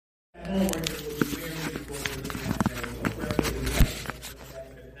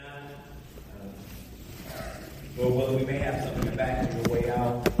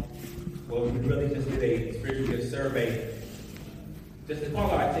just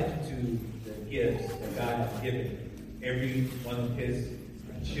call our attention to the gifts that God has given every one of his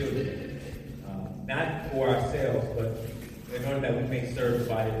children. Not for ourselves, but in order that we may serve the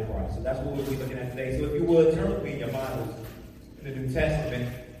body of Christ. So that's what we'll be looking at today. So if you would, turn with me in your Bibles in the New Testament.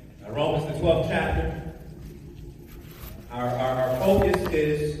 Romans, the 12th chapter. Our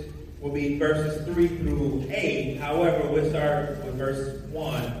focus will be verses 3 through 8. However, we'll start with verse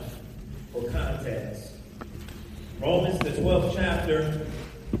 1 for context. Romans, the 12th chapter,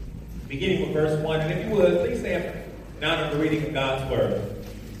 beginning with verse 1. And if you would, please stand in honor of the reading of God's word.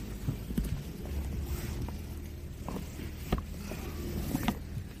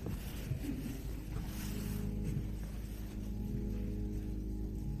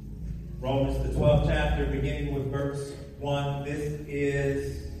 Romans, the 12th chapter, beginning with verse 1. This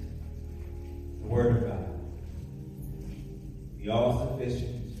is the Word of God. The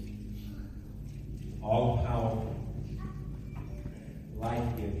all-sufficient, all-powerful,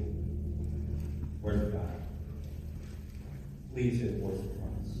 life-giving Word of God. Please hear the voice of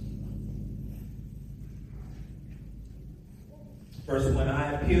Christ. Verse 1,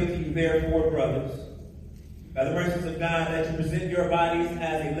 I appeal to you, therefore, brothers, by the mercies of God, that you present your bodies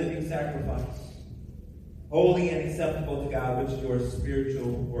as a living sacrifice, holy and acceptable to God, which is your spiritual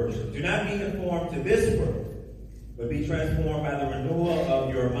worship. Do not be conformed to this world, but be transformed by the renewal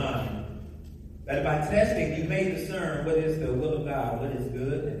of your mind, that by testing you may discern what is the will of God, what is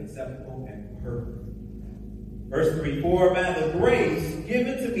good and acceptable and perfect. Verse 3, for by the grace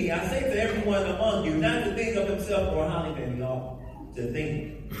given to me, I say to everyone among you, not to think of himself more highly than he ought to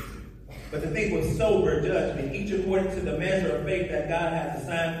think, but to think with sober judgment, each according to the measure of faith that God has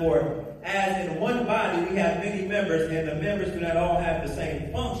assigned for. As in one body we have many members, and the members do not all have the same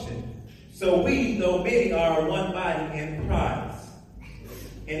function. So we, though many, are one body in Christ,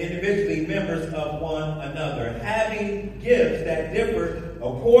 and individually members of one another, having gifts that differ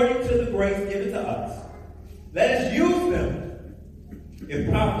according to the grace given to us. Let us use them in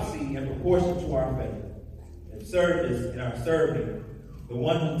prophecy in proportion to our faith, in service in our serving, the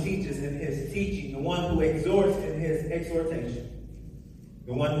one who teaches in his teaching, the one who exhorts in his exhortation,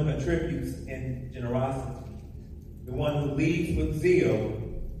 the one who contributes in generosity, the one who leads with zeal,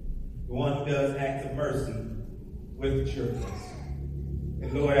 the one who does acts of mercy with cheerfulness.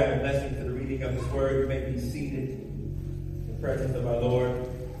 And Lord, add a blessing to the reading of this word. You may be seated in the presence of our Lord.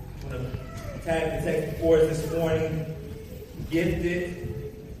 I want to tag the text before us this morning,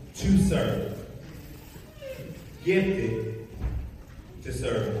 gifted to serve. Gifted to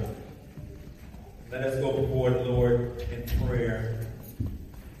serve. Let us go before the Lord in prayer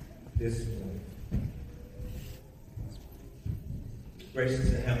this morning.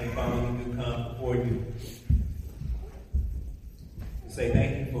 Gracious and Heavenly Father, we do come before you to say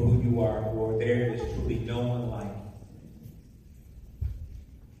thank you for who you are, for there is truly no one like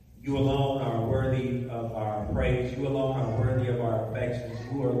you. You alone are worthy of our praise. You alone are worthy of our affections.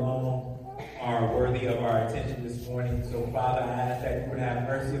 You alone are worthy of our attention this morning. So, Father, I ask that you would have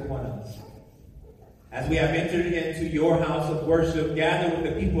mercy upon us. As we have entered into your house of worship, gather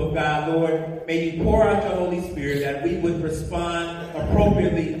with the people of God, Lord, may you pour out your Holy Spirit that we would respond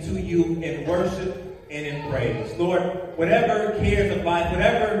appropriately to you in worship and in praise. Lord, whatever cares of life,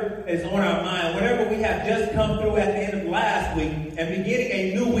 whatever is on our mind, whatever we have just come through at the end of last week and beginning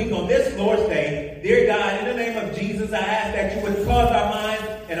a new week on this Lord's Day, dear God, in the name of Jesus, I ask that you would cause our minds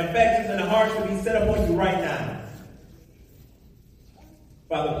and affections and hearts to be set upon you right now.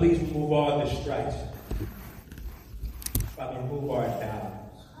 Father, please remove all distractions. Father, remove our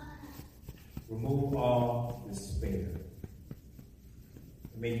doubts. Remove all despair.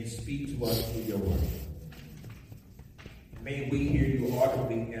 May you speak to us through your word. May we hear you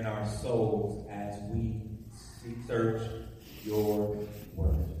audibly in our souls as we search your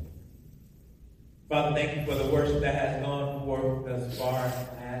word. Father, thank you for the worship that has gone forth thus far.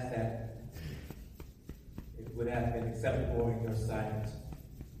 I ask that it would have been acceptable in your sight.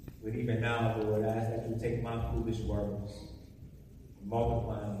 But even now, Lord, I ask that you take my foolish words and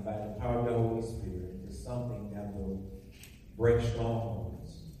multiply them by the power of the Holy Spirit into something that will break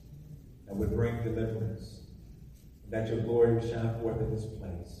strongholds, that would bring deliverance, that your glory will shine forth in this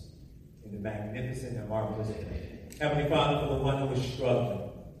place in the magnificent and marvelous way. Heavenly Father, for the one who is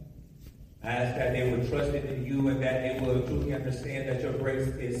struggling, I ask that they would trust in you and that they will truly understand that your grace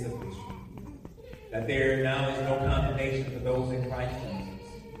is sufficient. That there now is no condemnation for those in Christ Jesus.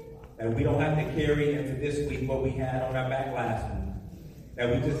 That we don't have to carry into this week what we had on our back last week.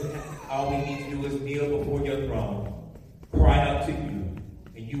 That we just, all we need to do is kneel before your throne, cry out to you,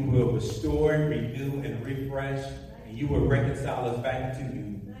 and you will restore, renew, and refresh, and you will reconcile us back to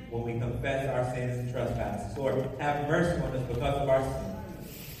you when we confess our sins and trespasses. Lord, have mercy on us because of our sins.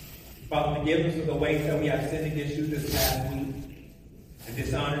 Father, forgive us of the ways that we have sinned against you this past week and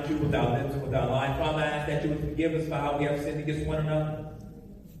dishonored you with our lips and with our life. Father, I ask that you would forgive us for how we have sinned against one another,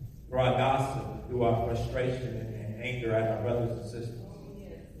 through our gossip, through our frustration and anger at our brothers and sisters.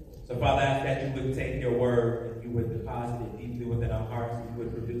 So, Father, I ask that you would take your word and you would deposit it deeply within our hearts and you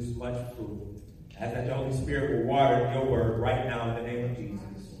would produce much fruit. I ask that your Holy Spirit will water your word right now in the name of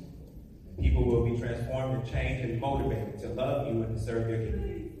Jesus. People will be transformed and changed and motivated to love you and to serve your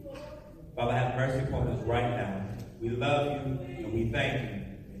kingdom. Father, have mercy upon us right now. We love you and we thank you.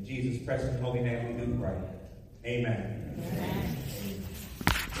 In Jesus' precious and holy name we do pray. Amen. Amen.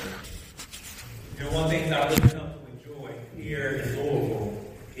 You know, one thing that I really come to enjoy here in Louisville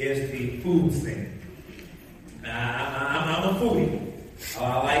is the food scene. I'm a foodie.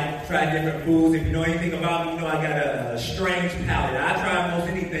 I like to try different foods. If you know anything about me, you know I got a strange palate. I try most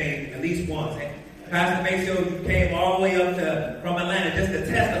anything at least once. Pastor Maceo came all the way up from Atlanta just to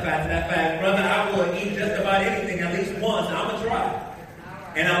testify to that fact. Brother, I will eat just about anything at least once, and I'm going to try it.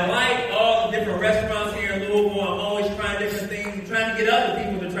 And I like all the different restaurants here in Louisville. I'm always trying different things. I'm trying to get other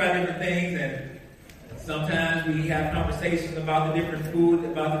people to try different things. And sometimes we have conversations about the different food,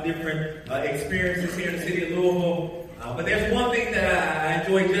 about the different experiences here in the city of Louisville. But there's one thing that I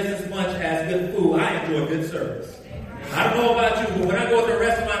enjoy just as much as good food. I enjoy good service. I don't know about you, but when I go to a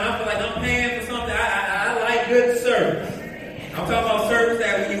restaurant, I feel like I'm paying for something. I like good service. I'm talking about service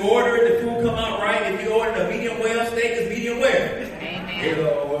that when you order it, the food come out right. If you order a medium well steak, it's medium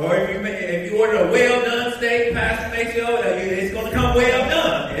well. Or if you order a well done steak, Pastor Maceo, it's going to come well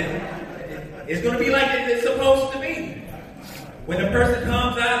done. It's going to be like it's supposed to be. When the person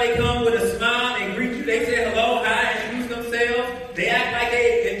comes out, they come with a smile, they greet you, they say hello, hi, introduce themselves. They act like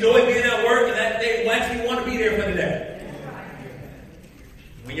they enjoy being at work and that they actually want to be there for the day.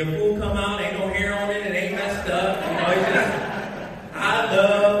 When your food come out, ain't no hair on it, it ain't messed up. You know, it's just, I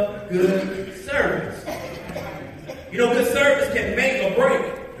love good service. You know, good service can make or break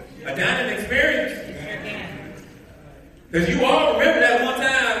a dining experience. Because you all remember that one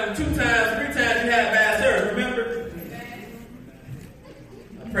time, 2 times, 3 times you had bad service, remember?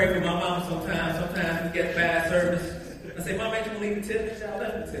 I pray for my mom sometimes. Sometimes we get bad service. I say, Mom, ain't you leave the tip? She said, I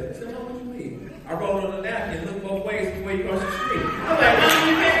left the tip. I said, Mom, what you leave? I rolled on the napkin, looked both ways before you cross the street. I'm like, Mom,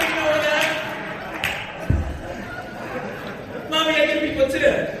 you can't ignore that. Mommy, I give people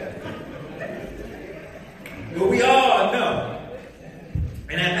tips. But we all know,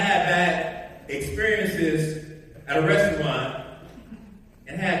 and I've had bad experiences at a restaurant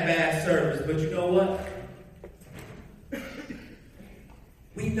and had bad service, but you know what?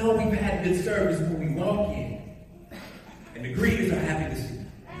 We know we've had good service when we walk in, and the greeters are happy to see you.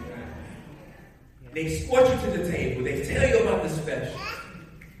 They escort you to the table. They tell you about the special.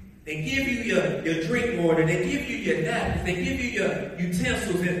 They give you your drink order. They give you your napkins. They give you your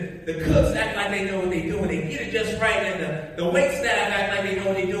utensils. And the cooks act like they know what they're doing. They get it just right. And the wait staff act like they know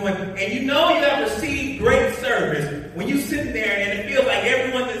what they're doing. And you know you have received great service when you sit there and it feels like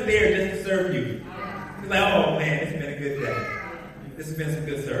everyone is there just to serve you. It's like, oh man, it's been a good day. This has been some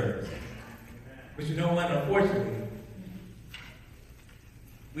good service. But you know what? Unfortunately,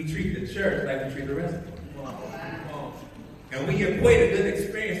 we treat the church like we treat the restaurant. And we equate a good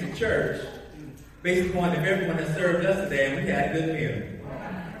experience in church based upon if everyone has served us today and we had a good meal.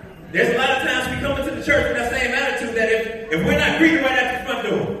 There's a lot of times we come into the church with that same attitude that if we're not greeted right at the front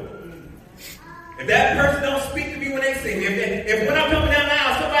door, if that person don't speak to me when they sing, if when I'm coming down the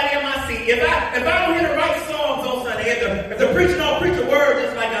aisle, somebody in my seat, if I don't hear the right songs on Sunday, if the preacher don't preach a word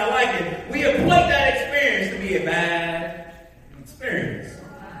just like I like it, we equate that experience to be a bad experience.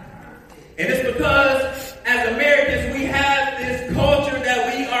 And it's because as Americans, we have this culture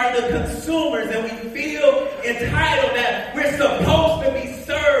that we are the consumers and we feel entitled that we're supposed to be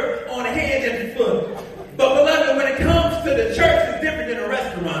served on hand and foot. But beloved, when it comes to the church, it's different than a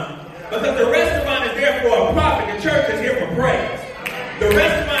restaurant. Because the restaurant is there for a profit. The church is here for praise. The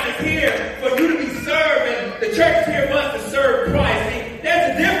restaurant is here for you to be served, and the church is here for us to serve Christ. See,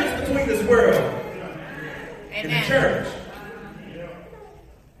 there's a difference between this world and the church.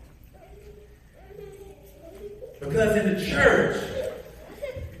 Because in the church,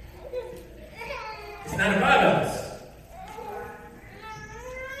 it's not about us.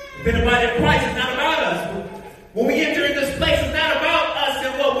 We've been about in Christ, it's not about us. When we enter in this place, it's not about us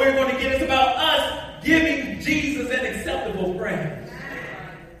and what we're going to get. It's about us giving Jesus an acceptable praise.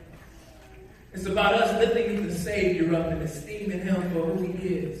 It's about us lifting the Savior up and esteeming Him for who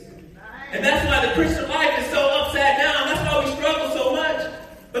He is. And that's why the Christian life is so upside down. That's why we struggle so much.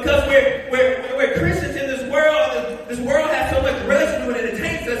 Because we're Christians in this world. This world has so much residue and it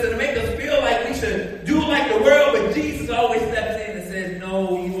takes us and it makes us feel like we should do like the world. But Jesus always steps in and says,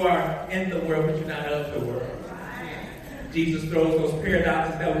 no, you are in the world, but you're not of the world. Jesus throws those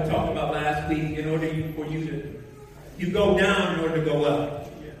paradoxes that we talked about last week in order for you go down in order to go up.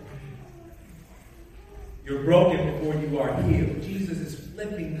 You're broken before you are healed. Jesus is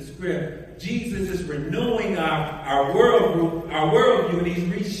flipping the script. Jesus is renewing our worldview, and he's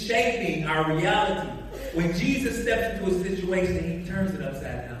reshaping our reality. When Jesus steps into a situation, he turns it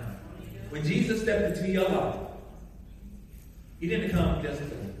upside down. When Jesus stepped into your life, he didn't come just to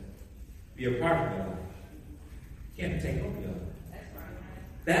be a part of your life. He came to take over your life.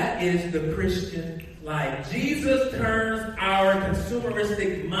 That is the Christian life. Jesus turns our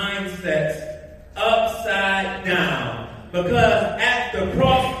consumeristic mindsets upside down, because at the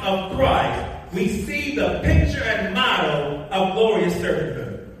cross of Christ we see the picture and model of glorious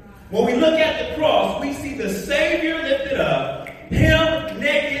servanthood. When we look at the cross, we see the Savior lifted up, him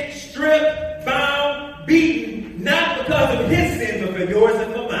naked, stripped, bound, beaten, not because of his sins, but for yours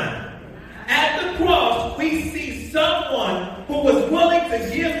and for mine. At the cross, we see someone who was willing to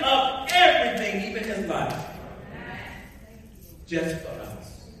give up everything, even his life, just for us.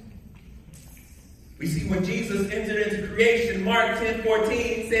 We see when Jesus entered into creation, Mark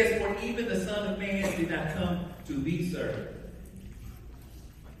 10:14 says, "For even the Son of Man did not come to be served,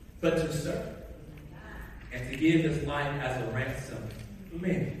 but to serve, and to give his life as a ransom for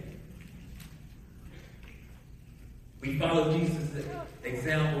many." We follow Jesus'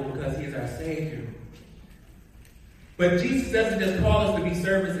 example because he is our Savior. But Jesus doesn't just call us to be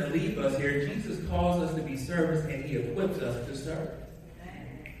servants and leave us here. Jesus calls us to be servants, and he equips us to serve.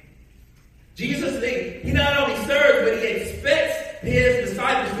 Jesus, he not only serves, but he expects his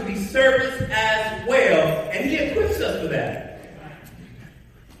disciples to be servants as well. And he equips us for that.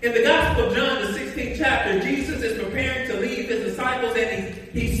 In the Gospel of John, the 16th chapter, Jesus is preparing to leave his disciples, and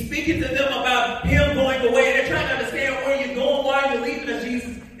he's speaking to them about him going away. And they're trying to understand, where are you going? Why are you leaving us,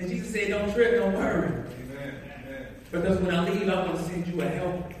 Jesus? And Jesus said, don't trip, don't worry. Amen. Because when I leave, I'm going to send you a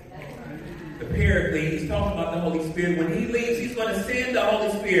helper. The Paraclete. He's talking about the Holy Spirit. When he leaves, he's going to send the Holy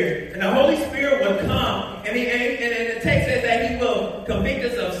Spirit. And the Holy Spirit will come. And the text says that he will convict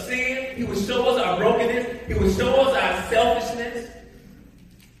us of sin. He will show us our brokenness. He will show us our selfishness.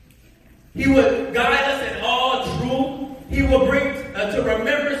 He will guide us in all truth. He will bring to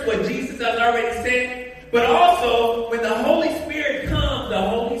remembrance what Jesus has already said. But also, when the Holy Spirit comes, the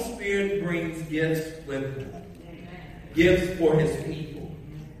Holy Spirit brings gifts with him. Gifts for his people.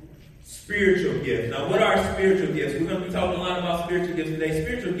 Spiritual gifts. Now, what are spiritual gifts? We're going to be talking a lot about spiritual gifts today.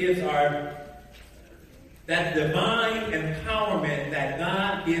 Spiritual gifts are that divine empowerment that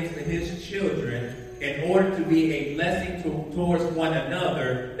God gives to his children in order to be a blessing towards one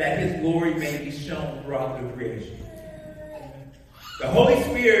another, that his glory may be shown throughout the creation. The Holy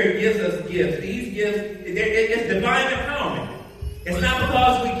Spirit gives us gifts. These gifts, it's divine empowerment. It's not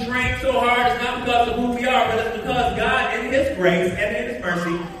because we train so hard. It's not because of who we are, but it's because God, in his grace and in his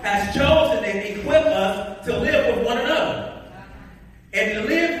mercy, has chosen and equipped us to live with one another. And to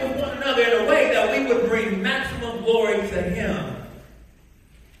live with one another in a way that we would bring maximum glory to him,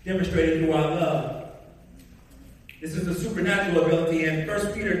 demonstrated through our love. This is a supernatural ability. In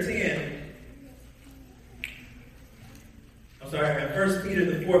 1 Peter the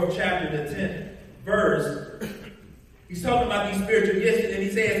 4th chapter, the 10th verse, he's talking about these spiritual gifts, and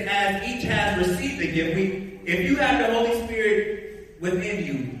he says, as each has received a gift, if you have the Holy Spirit within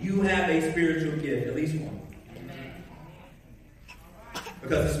you, you have a spiritual gift, at least one.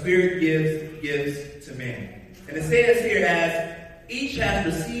 Because the Spirit gives to man. And it says here, as each has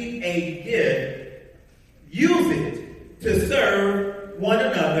received a gift, use it to serve one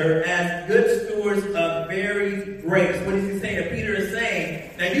another as good stewards of varied grace. What is he saying? Peter is saying,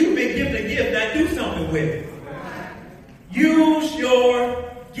 now you've been given a gift, now do something with it. Use your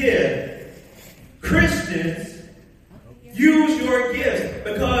gift. Christians, use your gifts,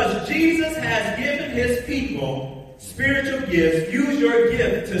 because Jesus has given his people spiritual gifts. Use your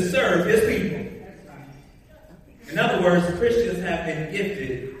gift to serve his people. In other words, Christians have been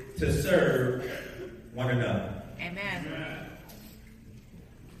gifted to serve one another. Amen.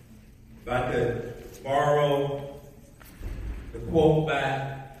 If I could borrow the quote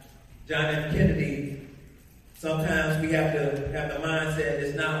by John F. Kennedy, sometimes we have to have the mindset,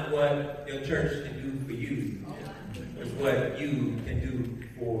 it's not what your church can do for you. It's what you can do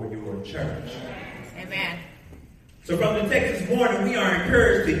for your church. Amen. So from the text this morning, we are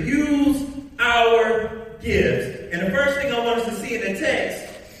encouraged to use our gifts. And the first thing I want us to see in the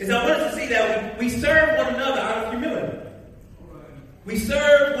text is I want us to see that we serve one another out of humility. We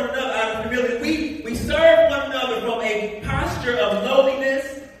serve one another out of humility. We serve one another from a posture of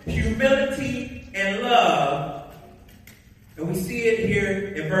lowliness, humility, and love. And we see it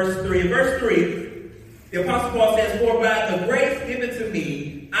here in verse 3. In verse 3, the Apostle Paul says, "For by the grace given to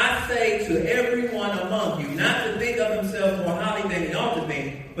me, I say to everyone among you, not to think of himself more highly than he ought to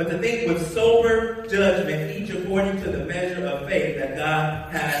think, but to think with sober judgment, each according to the measure of faith that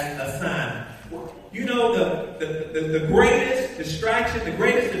God has assigned." You know, the greatest distraction, the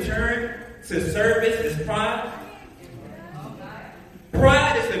greatest deterrent to service is pride.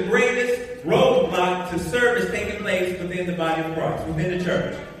 Pride is the greatest roadblock to service taking place within the body of Christ, within the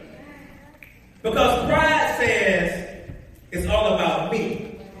church. Because pride says it's all about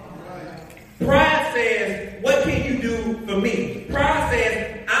me. Pride says, what can you do for me? Pride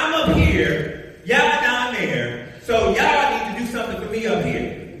says, I'm up here, y'all down there, so y'all need to do something for me up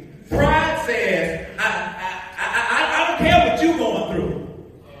here. Pride says, I don't care what you're going through.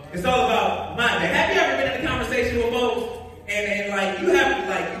 It's all about my day. Have you ever been in a conversation with folks and like you have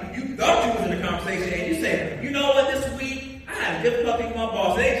like you thought you was in a conversation and you said, you know what, this week I had a difficulty with my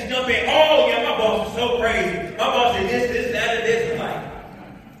boss. They just jump in, oh yeah, my boss is so crazy. My boss did this, that, and this. I'm like,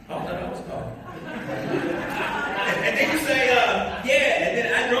 oh, that was called. And then you say, yeah, and then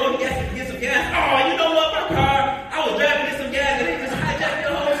I drove to get some gas. Oh, you know what, my car, I was driving to get some gas and they just hijacked the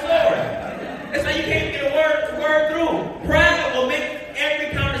whole story. That's why you can't get a word through. Pride will make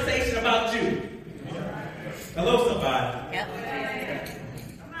every conversation about you. Hello, somebody. Yep.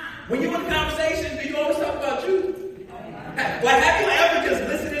 When you're in a conversation, do you always talk about you? Well, have you ever just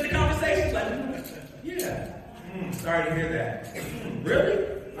listened to the conversation? Like, yeah. Sorry to hear that. Really?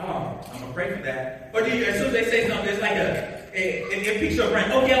 Oh, I'm afraid of that. Or do you, as soon as they say something, it's like it piques your brain.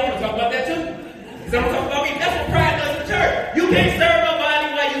 Okay, I want to talk about that too. Because I'm going to talk about me. That's what pride does in the church. You can't serve nobody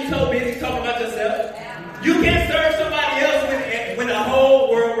while you're so busy talking about yourself. You can't serve somebody else when the whole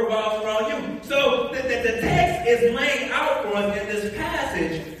world revolves around you. So the text is laying out for us in this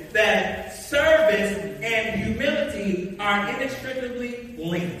passage that service and humility are inextricably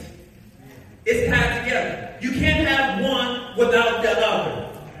linked. It's tied together. You can't have one without the other.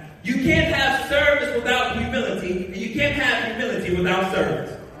 You can't have service without humility, and you can't have humility without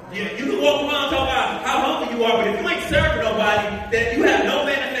service. You can walk around and talk about how humble you are, but if you ain't serving nobody, then you have no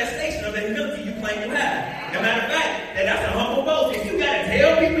manifestation of the humility you claim you have. As a matter of fact, that's a humble boast. If you gotta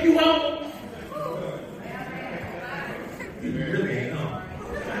tell people you humble, you really ain't humble.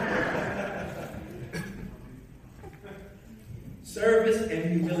 Service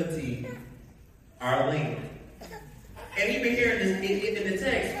and humility are linked. And even here in the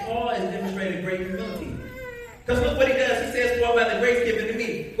text, Paul has demonstrated great humility. Because look what he does. He says, "For by the grace given to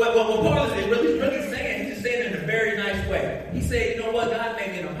me." What Paul is really saying, he's just saying it in a very nice way. He said, you know what, God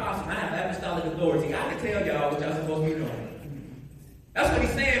made me an apostle. I have apostolic authority. I can tell y'all what y'all supposed to be doing. That's what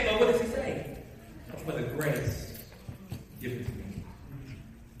he's saying, but what does he say? For the grace given to me.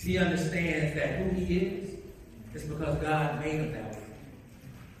 He understands that who he is because God made him that way.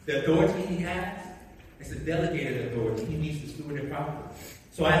 The authority he has, it's a delegated authority. He needs to steward it properly.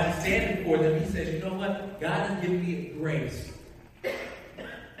 So as he's standing before them, he says, you know what? God has given me grace.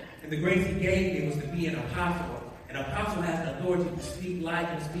 And the grace he gave me was to be an apostle. An apostle has an authority to speak life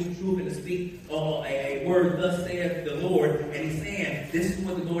and speak truth and to speak a word, thus saith the Lord. And he's saying, this is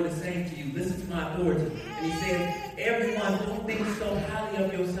what the Lord is saying to you. Listen to my authority. And he says, everyone, don't think so highly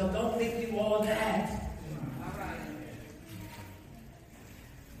of yourself. Don't think you all that.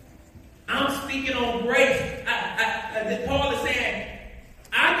 I'm speaking on grace. Paul is saying,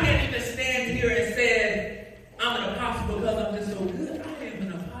 I can't even stand here and say I'm an apostle because I'm just so good. I am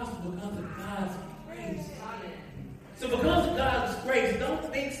an apostle because of God's grace. So because of God's grace,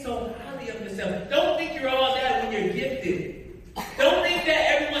 don't think so highly of yourself. Don't think you're all that when you're gifted. Don't think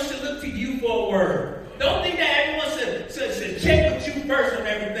that everyone should look to you for a word. Don't think that everyone should check with you first on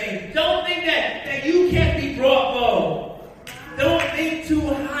everything. Don't think that you can't be brought forward. Don't think too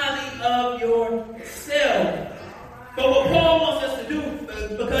highly of yourself. But what Paul wants us to do,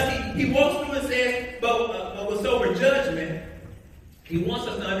 because he walks through and says, but with sober judgment, he wants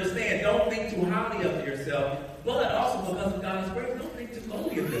us to understand, don't think too highly of yourself, but also because of God's grace, don't think too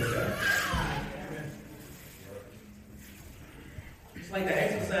lowly of yourself. It's like the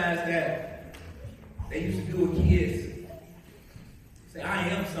exercise that they used to do with kids. Say, I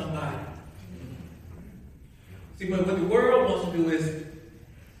am somebody. See, but what the world wants to do is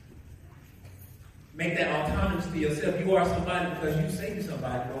make that autonomous to yourself. You are somebody because you say you're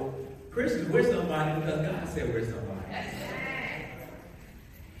somebody. Well, Christians, we're somebody because God said we're somebody.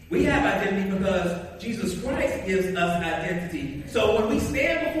 We have identity because Jesus Christ gives us identity. So when we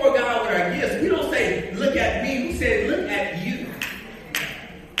stand before God with our gifts, we don't say, look at me. We say, look at you.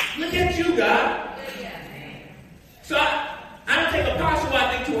 Look at you, God. So I don't take a posture where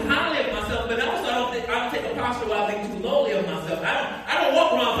I think too highly of myself, but also I don't take a posture where I think too lowly of myself.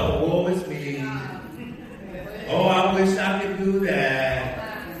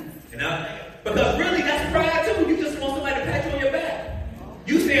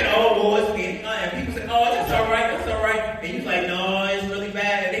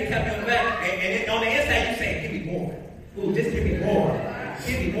 Ooh, just give me more.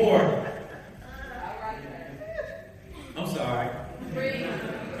 Give me more. I'm sorry.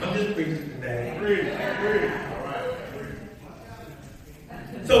 I'm just preaching today.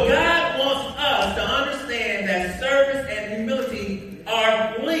 So God wants us to understand that service and humility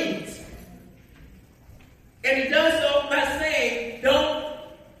are linked. And he does so by saying, don't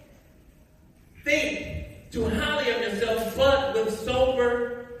think too highly of yourself, but with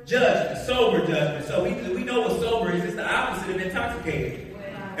sober judgment. Sober judgment. So we know what sober is. It's the opposite of intoxicated.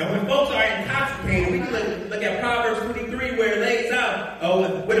 And when folks are intoxicated, we can look at Proverbs 23 where it lays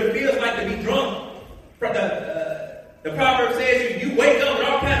out what it feels like to be drunk. From the Proverbs says you wake up with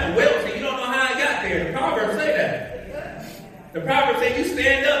all kinds of welts and you don't know how I got there. The Proverbs say that. The Proverbs say you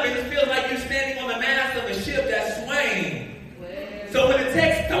stand up and it feels like you're standing on the mast of a ship that's swaying. So when the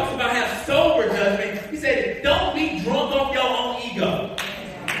text talks about have sober judgment, he said, don't be drunk off your own ego.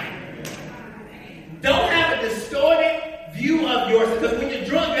 Don't have a distorted view of yourself. Because when you're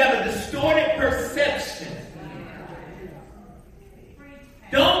drunk, you have a distorted perception.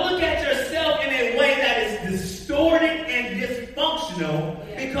 Don't look at yourself in a way that is distorted and dysfunctional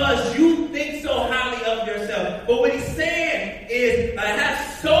because you think so highly of yourself. But what he's saying is,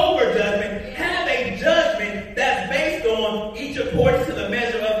 have sober judgment. Have a judgment that's based on each according to the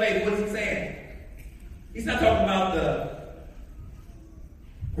measure of faith. What is he saying? He's not talking about the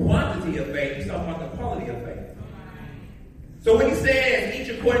quantity of faith. He's talking about the quality of faith. So when he says each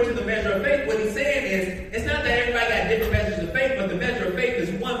according to the measure of faith, what he's saying is, it's not that everybody got different measures of faith, but the measure of faith is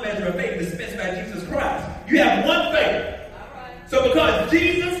one measure of faith dispensed by Jesus Christ. You have one faith. So because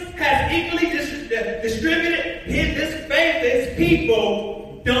Jesus has equally distributed this faith to his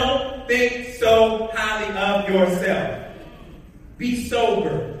people, don't think so highly of yourself. Be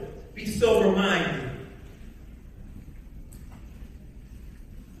sober. Be sober-minded.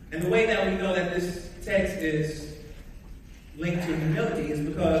 And the way that we know that this text is linked to humility is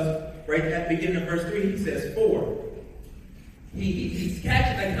because right at the beginning of verse 3 he says for. He's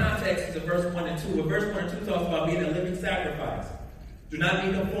catching the context of verse 1 and 2. But verse 1 and 2 talks about being a living sacrifice. Do not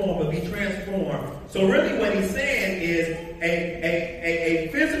be conformed, but be transformed. So really what he's saying is a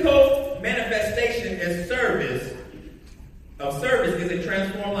physical manifestation of service is a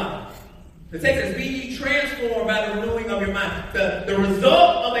transformed life. The text says, be ye transformed by the renewing of your mind. The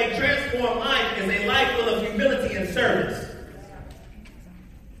result of a transformed life is a life full of humility and service.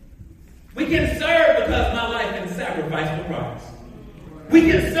 We can serve because my life has been sacrificed for Christ. We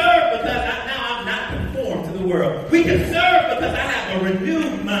can serve because now I'm not conformed to the world. We can serve because I have a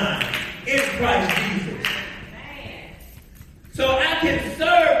renewed mind in Christ Jesus. So I can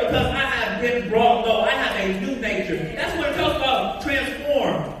serve because I have been brought low. I have a new nature. That's what it talks about,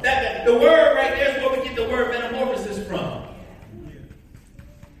 transform. That the word right there is where we get the word metamorphosis from.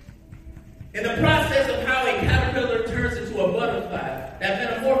 In the process of how a caterpillar turns into a butterfly, that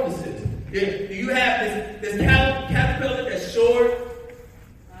metamorphosis. You have this caterpillar that's short,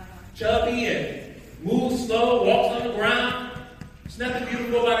 chubby, and moves slow, walks on the ground. There's nothing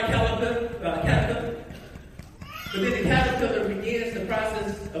beautiful about a caterpillar. But then the caterpillar begins the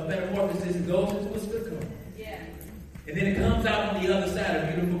process of metamorphosis and goes into a cocoon. Yeah. And then it comes out on the other side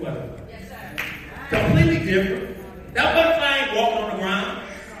a beautiful butterfly. Yes, sir. Completely different. That butterfly ain't walking on the ground.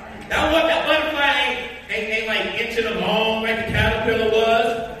 That butterfly ain't like inching along like the caterpillar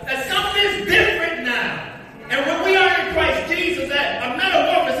was. That something is different now. And when we are in Christ Jesus, a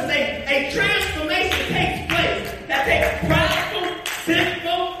metamorphosis, a transformation takes place. That takes prideful,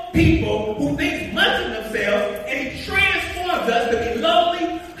 sinful people who think much of themselves, and he transforms us to be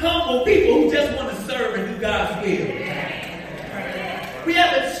lowly, humble people who just want to serve and do God's will. We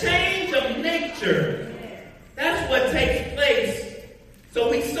have a change of nature. That's what takes place. So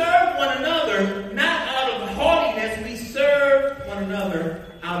we serve one another, not out of haughtiness. We serve one another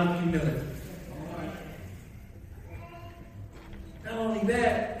out of humility. Not only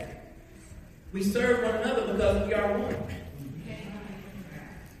that, we serve one another because we are one.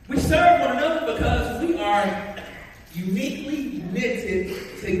 We serve one another because we are uniquely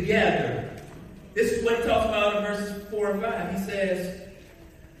knitted together. This is what he talks about in verses 4 and 5. He says,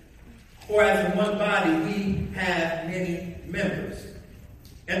 for as in one body we have many members.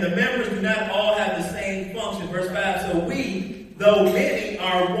 And the members do not all have the same function. Verse 5, so we, though many,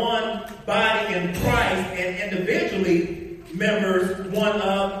 are one body in Christ and individually members one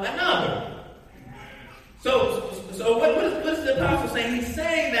of another. So what is the apostle saying? He's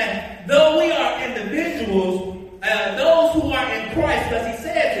saying that though we are individuals, those who are in Christ, because he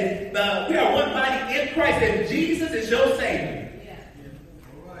says it, we are one body in Christ, that Jesus is your Savior. Yeah.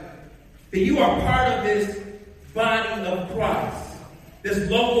 That you are part of this body of Christ, this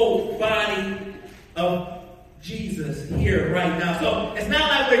local body of Jesus here right now. So it's not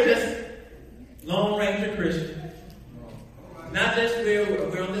like we're just Lone Ranger Christians. Not just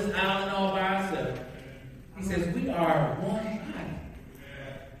we're on this island all by ourselves. He says we are one body.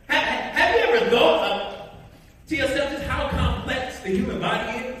 Have you ever thought to yourself just how complex the human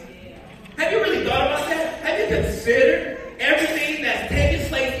body is? Have you really thought about that? Have you considered everything that's taking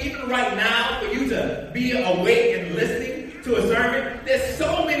place even right now for you to be awake and listening to a sermon? There's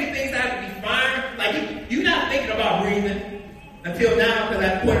so many things that have to be fine. Like you're not thinking about breathing until now, because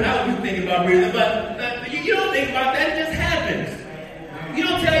I pointed out you thinking about breathing, but you don't think about that. It just happens. You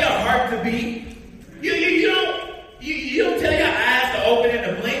don't tell your heart to beat. You don't tell your eyes to open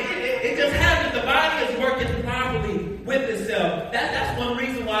and to blink. It just happens. The body is working properly with itself. That's one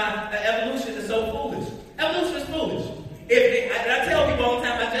reason why evolution is so foolish. Evolution is foolish. And I tell people all the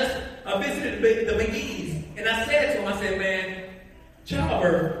time, I just visited the McGee's, and I said to them, I said, man,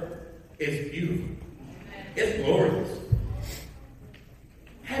 childbirth is beautiful. It's glorious.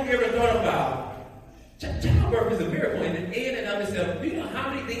 Have you ever thought about childbirth is a miracle in and of itself? Do you know how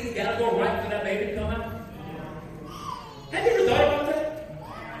many things got to go right for that baby to come out? Have you ever thought about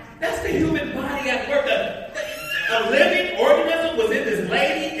that? That's the human body at work. A living organism was in this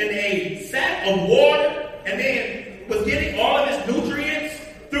lady in a sack of water and then was getting all of its nutrients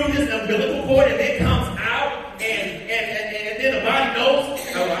through this umbilical cord and then comes out and then the body knows,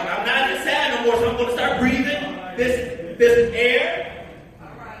 oh, I'm not in the sack no more, so I'm going to start breathing this air.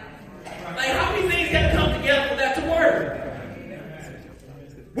 Like, how many things got to come together for that to work?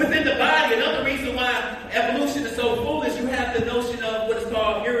 Within the body, another reason why evolution is so foolish, you have the notion of what is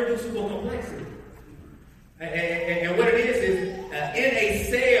called irreducible complexity. And what it is in a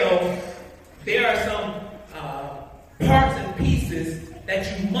cell, there are some parts and pieces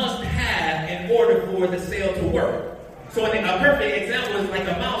that you must have in order for the cell to work. So a perfect example is like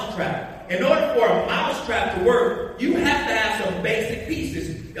a mousetrap. In order for a mousetrap to work, you have to have some basic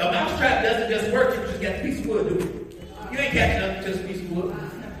pieces. A mousetrap doesn't just work if you just got a piece of wood, do you? You ain't catching up with just a piece of wood.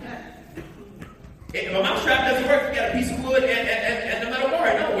 If a mousetrap doesn't work, you got a piece of wood and the metal bar.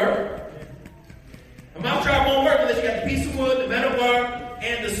 It don't work. A mousetrap won't work unless you got the piece of wood, the metal bar,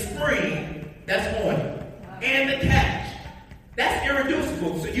 and the spring that's on it. And the catch. That's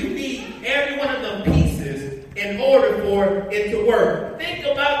irreducible. So you need every one of them pieces in order for it to work. Think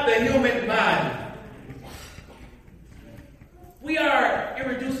about the human body. We are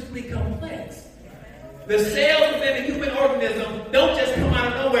irreducibly complex. The cells within the human organism don't just come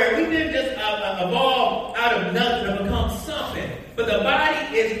out of nowhere. We didn't just evolve out of nothing to become something. But the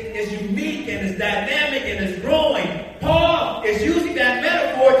body is unique and is dynamic and is growing. Paul is using that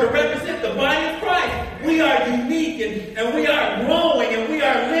metaphor to represent the body of Christ. We are unique and we are growing and we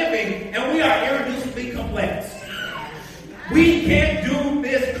are living and we are irreducibly complex. We can't do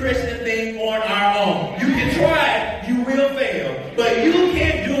this Christian thing on our own. You can try it, you will fail. But you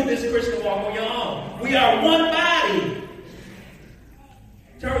can't do this Christian walk on your own. We are one body.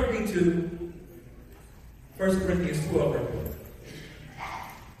 Turn with me to 1 Corinthians 12. Right quick.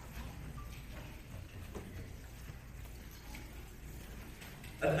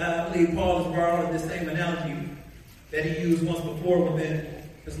 I believe Paul has borrowed this same analogy that he used once before within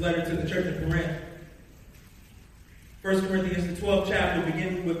his letter to the church of Corinth. 1 Corinthians, the 12th chapter,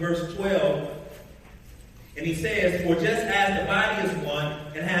 beginning with verse 12. And he says, for just as the body is one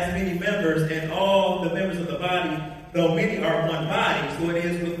and has many members, and all the members of the body, though many are one body, so it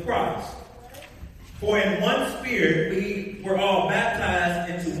is with Christ. For in one spirit we were all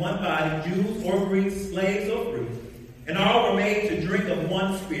baptized into one body, Jews or Greeks, slaves or free, and all were made to drink of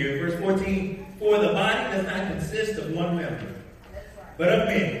one spirit. Verse 14, for the body does not consist of one member, but of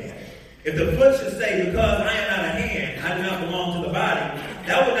many. If the foot should say, because I am not a hand, I do not belong to the body,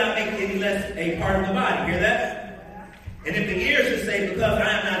 that would not make it any less a part of the body. Hear that? And if the ear should say, because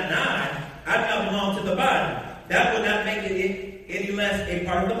I am not an eye, I do not belong to the body, that would not make it any less a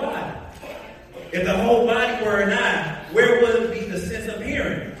part of the body. If the whole body were an eye, where would be the sense of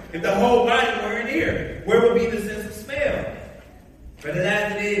hearing? If the whole body were an ear, where would be the sense of smell? But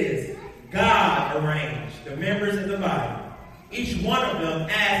as it is, God arranged the members of the body, each one of them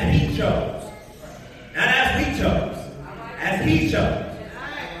as he chose. Not as we chose, as he chose.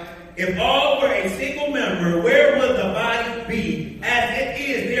 If all were a single member, where would the body be? As it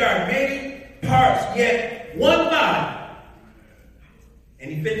is, there are many parts, yet one body.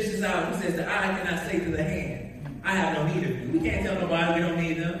 And he finishes out, he says, the eye cannot say to the hand, I have no need of you. We can't tell nobody we don't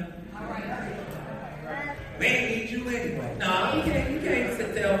need them. We ain't need you anyway. No, you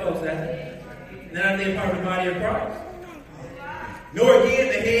can't tell folks that. Now they're part of the body of Christ. Nor again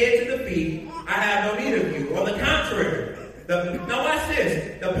the head to the feet, I have no need of you. On the contrary, now watch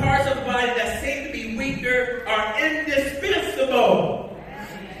this. The parts of the body that seem to be weaker are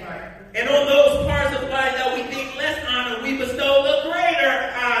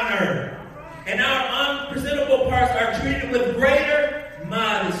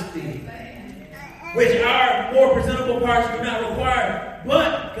which our more presentable parts do not require.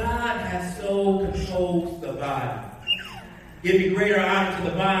 But God has so composed the body, giving greater honor to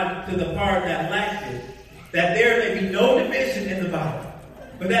the body, to the part that lacked it, that there may be no division in the body,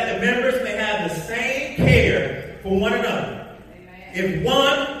 but that the members may have the same care for one another. If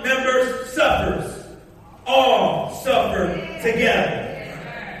one member suffers, all suffer together.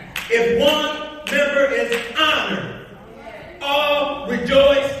 If one member is honored, all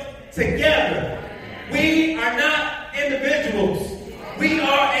rejoice together. We are not individuals. We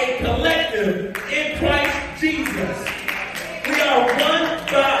are a collective in Christ Jesus. We are one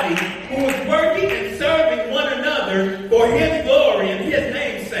body who is working and serving one another for His glory and His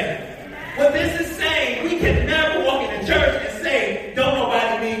name's sake. What this is saying, we can never walk in the church and say, don't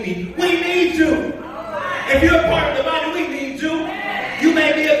nobody need me. We need you. If you're a part of the body, we need you. You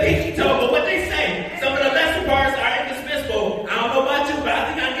may be a pinky toe, but what they say, some of the lesser parts are indispensable. I don't know about you, but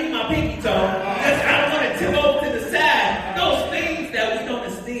I think I need my pinky toe. Because I don't want to tip over to the side. Those things that we don't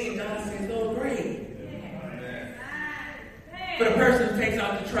esteem, God says, oh, great. For the person who takes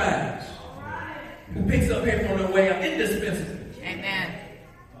out the trash, who picks up paper on their way out, indispensable. Amen.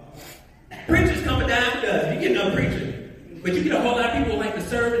 Preachers come a dime dozen. You get no preacher. But you get a whole lot of people who like to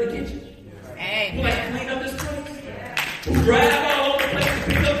serve in the kitchen. Amen. Who like to clean up this place. Who drive all over the place to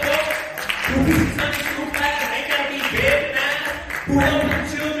pick up folks. Who teach Sunday school class. Ain't got to be bed now. Who help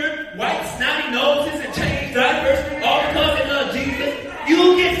the children wipe snotty noses and change diapers. All because they love Jesus. You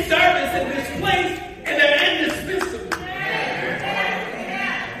get servants in this place and they're indispensable.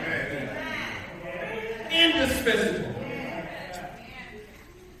 Indispensable.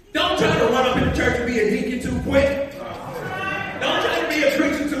 Don't try to run up in the church and be a deacon too quick. Don't try to be a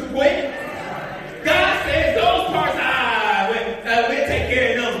preacher too quick. God says those parts, we'll take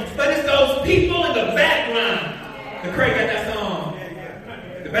care of them. But it's those people in the background. The Craig got that song.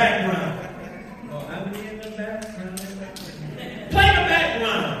 The background. Oh, I'm in the background. Play the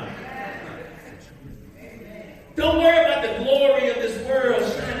background. Don't worry about the glory of this world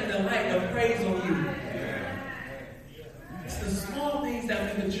shining the light of praise on you. It's the small things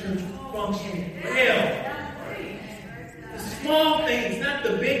that make the church function well. The small things, not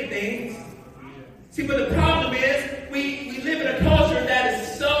the big things. See, but the problem is we live in a culture that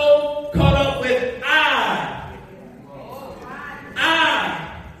is so caught up with I.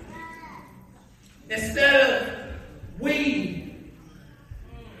 Instead of we.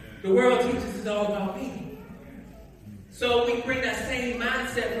 The world teaches it's all about me. So we bring that same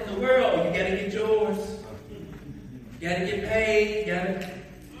mindset from the world. You gotta get yours. You gotta get paid.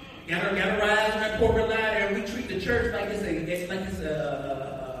 You gotta rise on that corporate ladder. And we treat the church like it's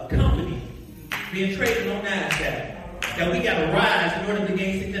a company being traded on NASDAQ. That we gotta rise in order to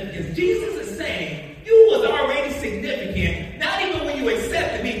gain significance. Jesus is saying, you was already significant. Not even when you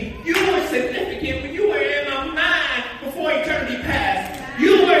accepted me. You were significant when you were in my mind before eternity passed.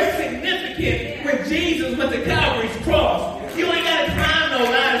 You were significant when Jesus went to Calvary's cross. You ain't got to climb no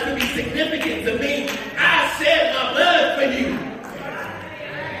ladders to be significant to me. I shed my blood for you.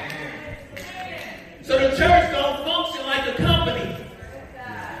 So the church don't function like a company.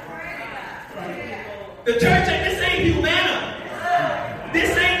 The church this ain't Humana.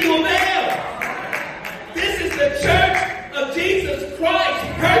 This ain't Humana. This is the church of Jesus Christ,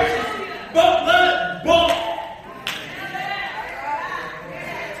 purchased, but blood bought.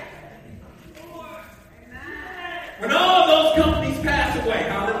 When all those companies pass away,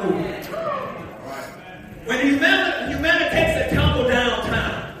 hallelujah. When Humana takes a tumble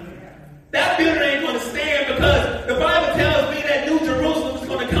downtown, that building ain't going to stand because the Bible tells me that New Jerusalem is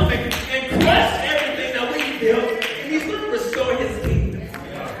going to come and crush everything that we built, and He's going to restore His kingdom.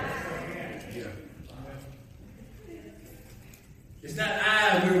 It's not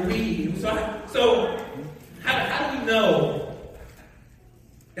I, we're we. So how do we know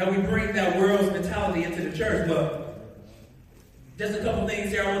that we bring that world's mentality into the church? Well, just a couple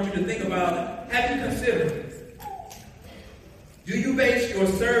things here I want you to think about. Have you considered? Do you base your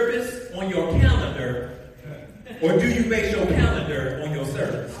service on your calendar, or do you base your calendar on your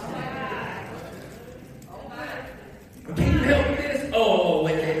service? Can you help with this? Oh,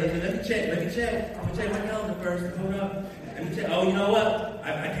 wait, let me check. Let me check my calendar first. Hold up. Let me check. Oh, you know what?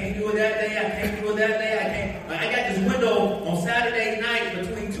 I can't do it that day. I got this window on Saturday night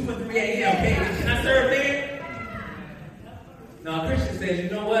between 2 and 3 a.m. Can I serve then? Now, a Christian says, you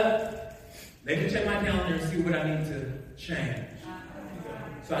know what? Let me check my calendar and see what I need to change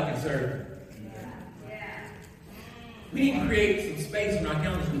so I can serve. We need to create some space in our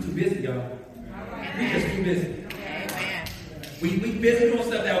calendars. We're too busy, y'all. We're just too busy. We busy doing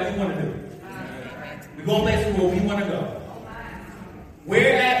stuff that we want to do. We're going places where we want to go.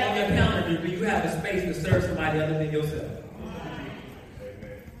 Where at on your calendar you, do you have a space to serve somebody other than yourself?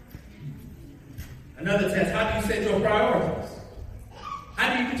 Another test, how do you set your priorities?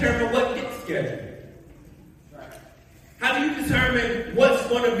 How do you determine what gets scheduled? How do you determine what's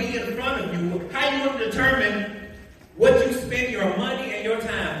going to be in front of you? How do you want to determine what you spend your money and your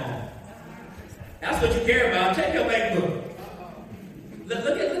time on? That's what you care about. Check your bank book.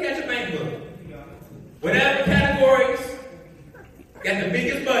 Look at your bank book. Whatever categories got the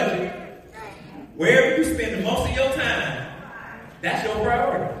biggest budget, wherever you spend the most of your time, that's your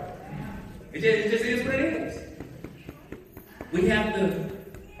priority. It just is what it is. We have to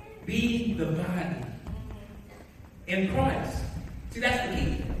be the body in Christ. See, that's the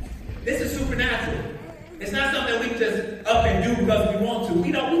key. This is supernatural. It's not something we just up and do because we want to.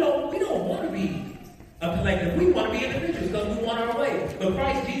 We don't want to be a collective. We want to be individuals because we want our way. But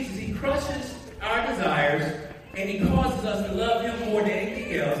Christ Jesus, he crushes our desires and he causes us to love him more than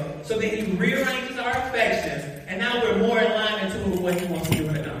anything else. So that he rearranges our affections, and now we're more in line into what he wants to do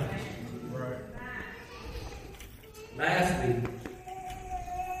in our lives. Right. Lastly,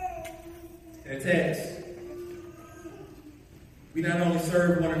 in the text, we not only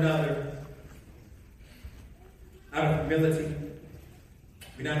serve one another out of humility,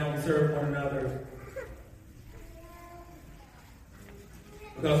 we not only serve one another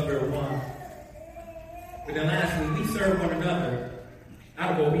because we're one, but then lastly, we serve one another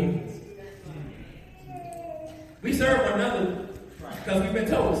out of obedience. We serve one another because we've been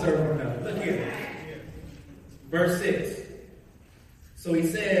told to serve one another. Look here. Verse 6. So he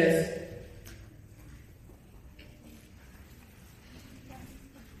says,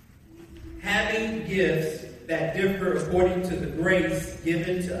 having gifts that differ according to the grace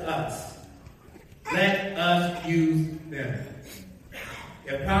given to us, let us use them.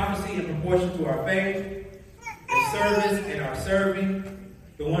 If prophecy in proportion to our faith, if service in our serving,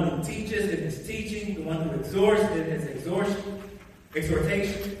 the one who teaches in his teaching, the one who exhorts in his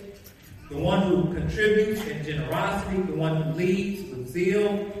exhortation, the one who contributes in generosity, the one who leads with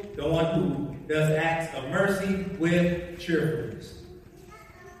zeal, the one who does acts of mercy with cheerfulness.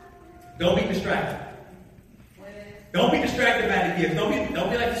 Don't be distracted. Don't be distracted by the gifts. Don't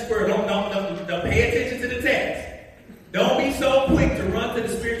be like the squirrel. Don't pay attention to the text. Don't be so quick to run to the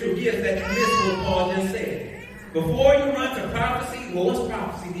spiritual gifts that you miss what Paul just said. Before you run to prophecy, well, what's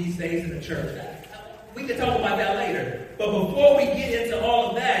prophecy these days in the church? We can talk about that later. But before we get into all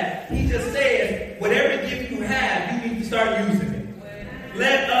of that, he just says, whatever gift you have, you need to start using it.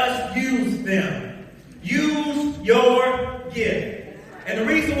 Let us use them. Use your gift. And the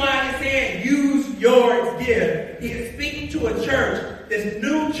reason why he's saying use your gift, he is speaking to a church, this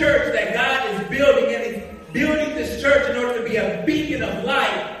new church that God is building, and he's building this church in order to be a beacon of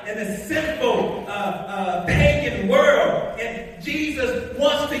light in a sinful, pagan world. And Jesus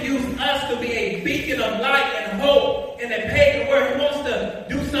wants to use us to be a beacon of light and hope in a pagan world. He wants to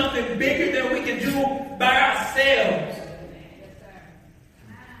do something bigger than we can do by ourselves.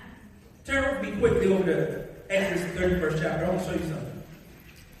 Turn with me quickly over to Exodus 31st chapter. I want to show you something.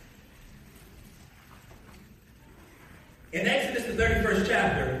 In Exodus the 31st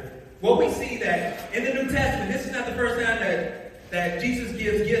chapter, what we see that in the New Testament, this is not the first time that Jesus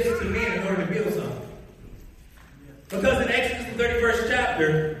gives gifts to men in order to build something. Because in Exodus the 31st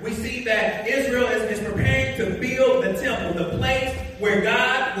chapter, we see that Israel is preparing to build the temple, the place where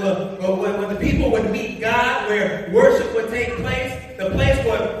God where the people would meet God, where worship would take place, the place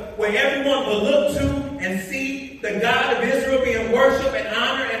where everyone will look to and see the God of Israel being worshipped and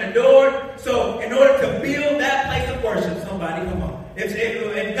honored and adored. So in order to build that place of worship, somebody come on.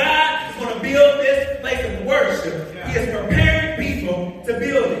 If God is going to build this place of worship, he is preparing people to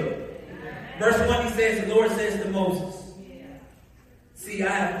build it. Verse 1, he says, the Lord says to Moses, see, I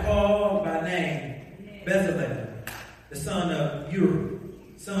have called by name Bezalel, the son of Uri,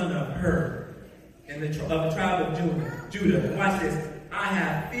 son of Hur, and of the tribe of Judah. Watch this. I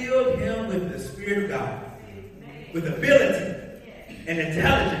have filled him with the Spirit of God, with ability and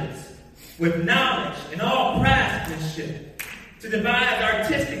intelligence, with knowledge and all craftsmanship, to devise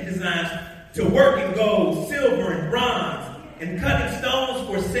artistic designs, to work in gold, silver, and bronze, and cutting stones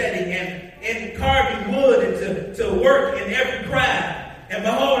for setting, and carving wood, and to work in every craft. And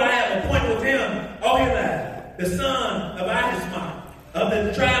behold, I have appointed with him Oholiab, the son of Ahisamach, of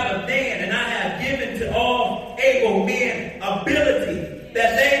the tribe of Dan, and I have given to all able men ability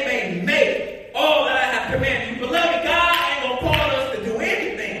that they may make all that I have commanded you. Beloved, God ain't going to call us to do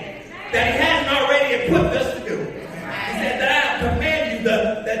anything that he hasn't already equipped us to do. He said that I have commanded you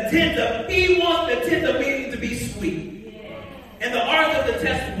the tent of, he wants the tent of meeting to be sweet, and the ark of the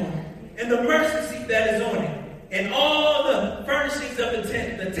testimony, and the mercy seat that is on it, and all the furnishings of the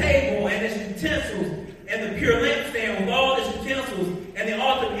tent, the table and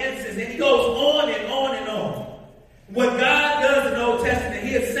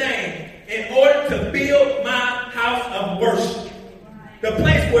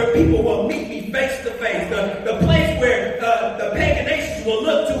where people will meet me face to face. The place where the pagan nations will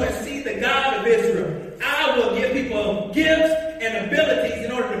look to and see the God of Israel. I will give people gifts and abilities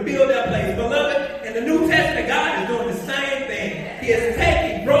in order to build that place. Beloved, in the New Testament, God is doing the same thing. He is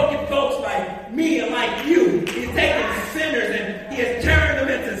taking broken folks like me and like you. He's taking sinners and He has turned them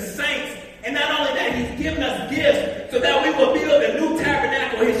into saints. And not only that, He's given us gifts so that we will build a new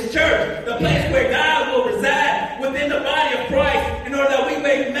tabernacle, His church, the place where God will reside within the body of Christ in order that we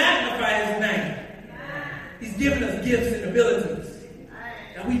may magnify His name. He's given us gifts and abilities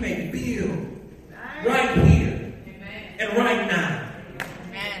that we may build right here and right now.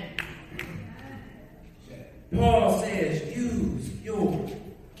 Paul says, use your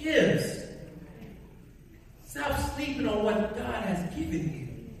gifts. Stop sleeping on what God has given you.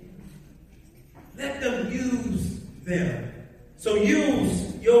 Let them use them. So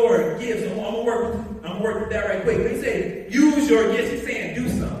use your gifts. I'm gonna work with that right quick. When he says use your gifts, he's saying do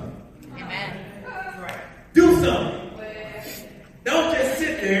something. Amen. Do something. Don't just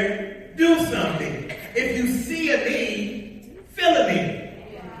sit there. Do something. If you see a need, fill a need.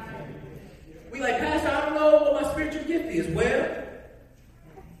 We like, Pastor, I don't know what my spiritual gift is. Well,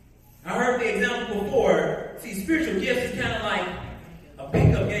 I heard the example before. See, spiritual gifts is kind of like a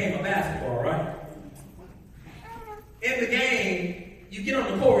pickup game of basketball, right? In the game, you get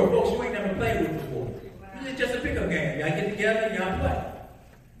on the court with folks you ain't never played with before. It's just a pickup game. Y'all get together and y'all play.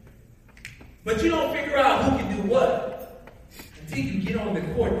 But you don't figure out who can do what until you get on the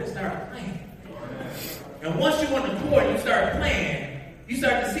court and start playing. And once you're on the court and you start playing, you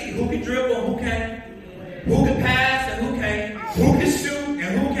start to see who can dribble and who can't, who can pass and who can't, who can shoot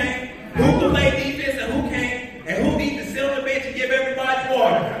and who can't, who can play defense and who can't, and who needs to sit on the bench and give everybody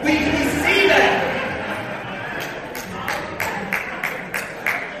water. We see that.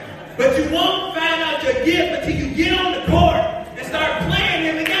 But you won't find out your gift until you get on the court and start playing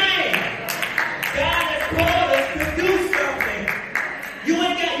in the game. God has called us to do something.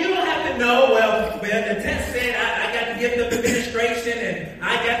 You don't have to know, well, the text said I got the gift of administration and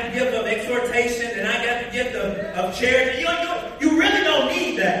I got the gift of exhortation and I got the gift of charity. You really don't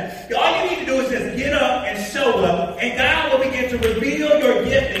need that. All you need to do is just get up and show up, and God will begin to reveal your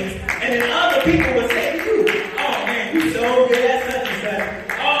giftings, and then other people will say to you, oh man, you so good at such and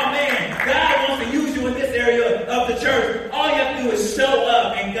such. Oh man, God wants to use you in this area of the church. All you have to do is show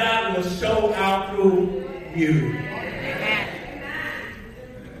up, and God will show out through you.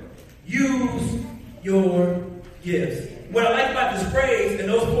 Use your gifts. What I like about this phrase and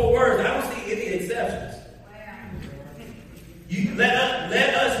those 4 words, I don't see any exceptions. You let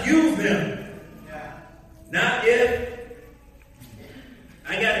us use them. Not if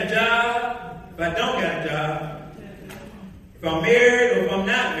I got a job, if I don't got a job, if I'm married or if I'm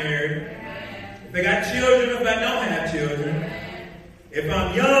not married, if I got children or if I don't have children, if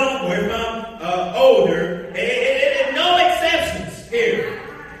I'm young or if I'm older, no exceptions here.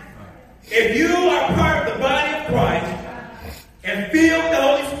 If you are part of the body of Christ and filled with the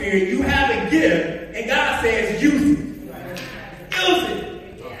Holy Spirit, you have a gift, and God says, use it. Use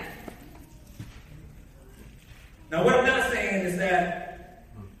it. Now, what I'm not saying is that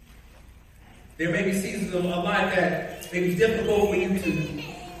there may be seasons of life that may be difficult for you to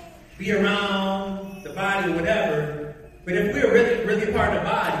be around the body or whatever, but if we're really a part of the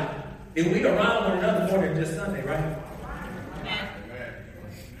body, then we're around one another more than just Sunday, right?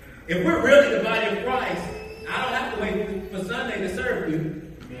 If we're really the body of Christ, I don't have to wait for Sunday to serve you.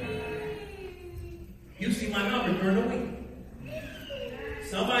 You see my number during the week.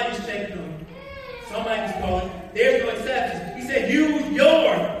 Somebody's checking on. Somebody's calling. There's no exceptions. He said, use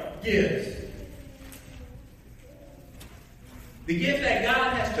your gifts. The gift that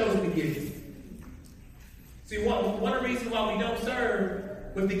God has chosen to give you. See, one of the reasons why we don't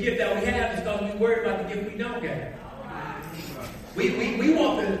serve with the gift that we have is because we worry about the gift we don't get. We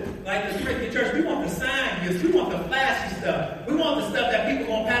want like the Christian church, we want the sign gifts, we want the flashy stuff. We want the stuff that people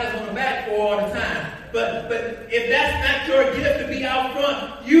gonna pat us on the back for all the time. But if that's not your gift to be out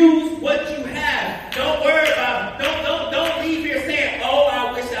front, use what you have. Don't worry about it. Don't leave here saying, oh,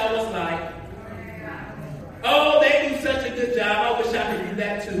 I wish I was like. Oh, they do such a good job. I wish I could do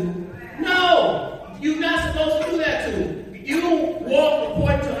that too. No, you're not supposed to do that too. You walk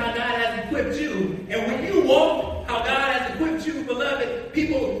according to how God has equipped you. And when you walk how God has equipped you, beloved,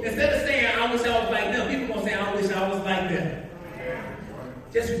 people, instead of saying, I wish I was like them, people going to say, I wish I was like them.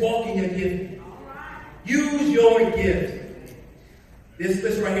 Just walk in your gift. Use your gift.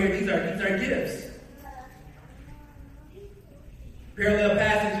 This right here, these are gifts. Parallel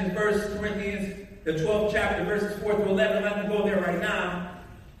passage in 1 Corinthians, the 12th chapter, verses 4 through 11. I'm not going to go there right now.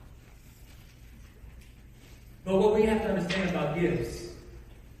 But what we have to understand about gifts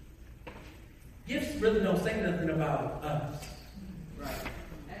really don't say nothing about us. Right.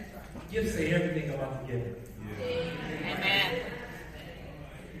 That's right. Gifts say everything about the giver. Yeah. Amen.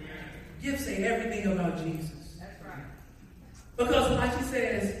 Gifts say everything about Jesus. That's right. Because like she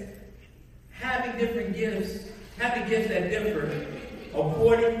says, having different gifts, having gifts that differ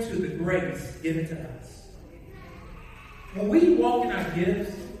according to the grace given to us. When we walk in our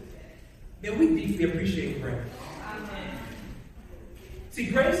gifts, then we deeply appreciate grace. Amen. See,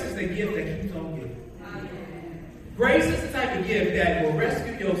 grace is the gift that keeps on giving. Grace is the type of gift that will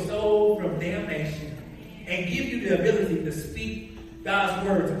rescue your soul from damnation and give you the ability to speak God's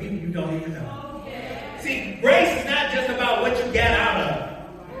word to people you don't even know. See, grace is not just about what you get out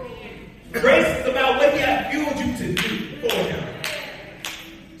of. Grace is about what He has fueled you to do for Him.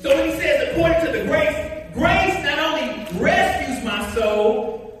 So when He says, according to the grace, grace not only rescues my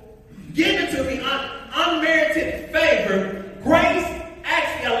soul, given to me unmerited favor, grace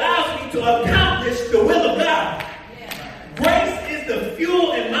actually allows me to accomplish the will of God. Grace is the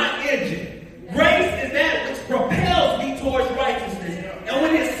fuel in my engine. Grace is that which propels me towards righteousness. And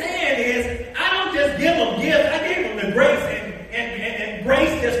what it's saying is, I don't just give them gifts, I gave them the grace, and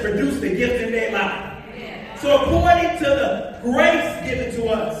grace just produced the gift in their life. So according to the grace given to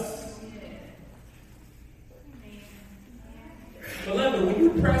us, beloved, when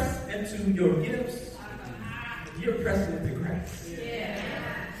you press into your gifts, you're pressing into grace.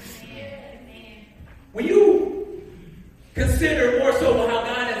 When you consider more so how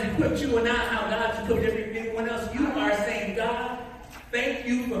God has equipped you and not how God has equipped everyone else, you are saying, God, thank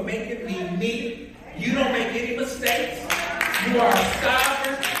you for making me me. You don't make any mistakes. You are a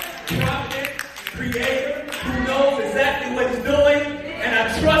sovereign, provident, creator who knows exactly what He's doing. And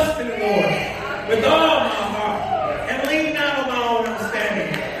I trust in the Lord with all my heart and lean not on my own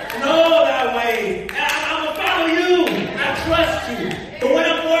understanding. In all thy ways, I'm going to follow you. I trust you. But when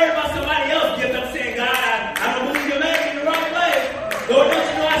I'm worried about somebody else's gift, I'm saying, God, I don't believe you're led me the right way. Lord, don't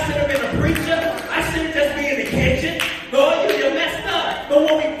you know I should have been a preacher? I shouldn't just be in the kitchen. Lord, you messed up. But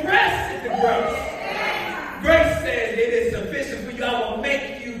when we press into grace, grace says it is sufficient for you. I will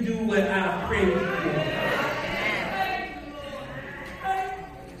make you do what I've created you for.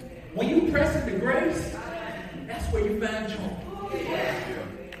 When you press into grace, that's where you find joy.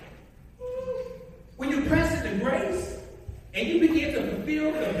 When you press into grace and you begin to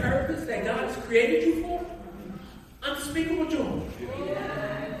fulfill the purpose that God has created you for, unspeakable joy.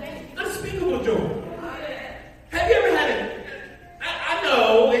 Unspeakable joy. Have you ever had it? I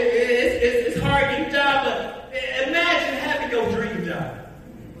know it's hard getting a job, but imagine having your dream job.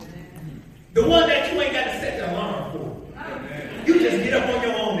 The one that you ain't got to set the alarm for. You just get up on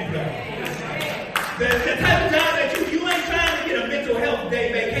your own and go. The type of job that you ain't trying to get a mental health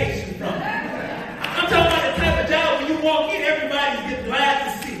day vacation from. I'm talking about the type of job when you walk in, everybody's getting glad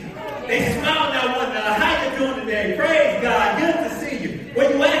to see you. They smile now, wonder, how you doing today? Praise God, good to see you.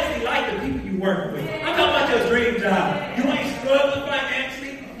 Well, you actually like the people you work with. I'm talking about your dream job. You ain't struggling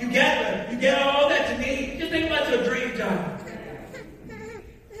financially. You get all that you need. Just think about your dream job.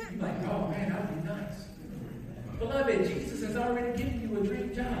 You're like, oh man, that would be nice. Beloved, Jesus has already given you a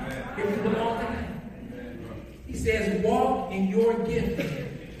dream job if you belong to Him. He says, walk in your gift,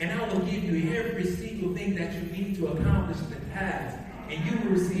 and I will give you every single thing that you need to accomplish the task. And you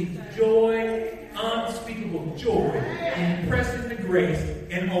will receive joy, unspeakable joy, and press into grace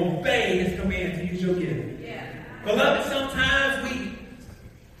and obey His command to use your gift. Yeah. Beloved, sometimes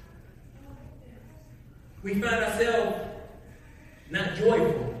we find ourselves not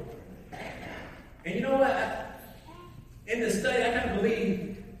joyful. And you know what? In the study, I kind of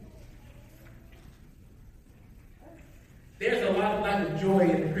believe there's a lot of lack of joy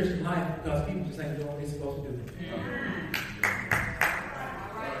in the Christian life because people just ain't doing what they're supposed to do.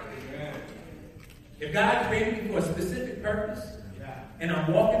 If God created me for a specific purpose and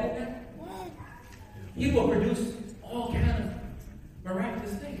I'm walking in that, He will produce all kinds of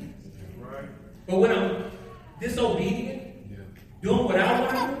miraculous things. But when I'm disobedient, doing what I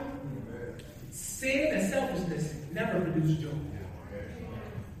want to do, sin and selfishness never produce joy.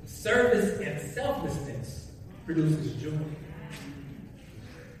 Service and selflessness produces joy.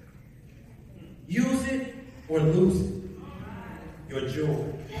 Use it or lose it. Your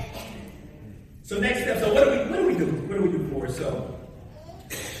joy. So next step. So what do we do? What do we do for it? So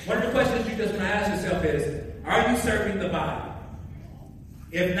one of the questions you just want to ask yourself is: are you serving the body?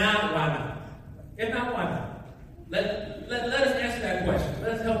 If not, why not? If not, why not? Let us answer that question.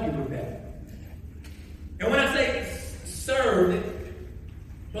 Let us help you with that. And when I say serve,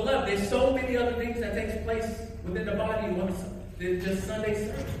 beloved, there's so many other things that takes place within the body than just Sunday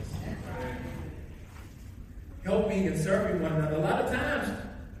service. Helping and serving one another. A lot of times,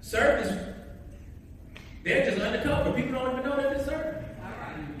 service They're just undercover. People don't even know that they're serving.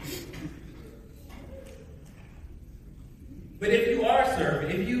 But if you are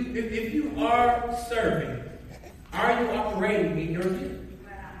serving, if you are serving, are you operating in your gift?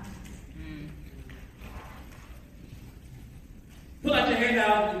 Pull out your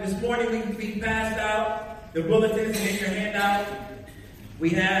handout. This morning we passed out the bulletins, and in your handout we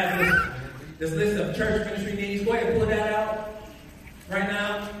have this list of church ministry needs. Go ahead and pull that out right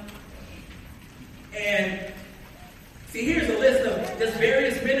now. And see, here's a list of just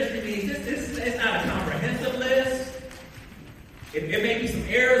various ministry needs. This is not a comprehensive list. It may be some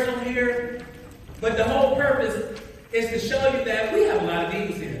errors on here, but the whole purpose is to show you that we have a lot of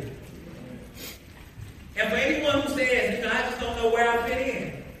needs here. And for anyone who says, I just don't know where I fit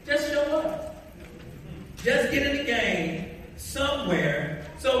in, just show up. Just get in the game somewhere.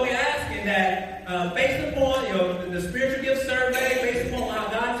 So we're asking that based upon the spiritual gift survey, based upon how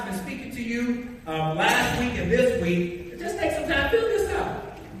God has been speaking to you last week and this week, just take some time, fill this out.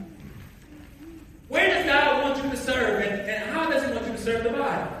 Where does God want you to serve, and how does He want you to serve the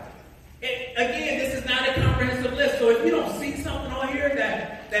body? And again, this is not a comprehensive list, so if you don't see something on here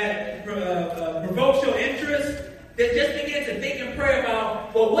that provokes your interest, then just begin to think and pray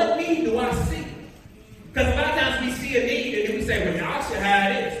about, well, what need do I see? Because a lot of times we see a need, and then we say, well, y'all should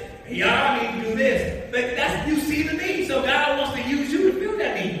have this, and y'all need to do this. But that's, you see the need, so God wants to use you to fill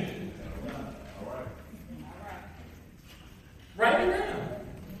that need. All right. Write it down.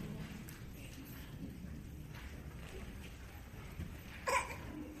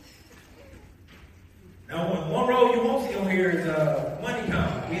 Now, one row you won't see on here is money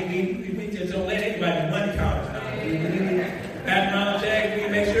count. We just don't let anybody do money counters now. We need background check. We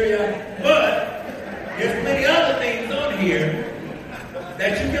make sure y'all. But there's many other things on here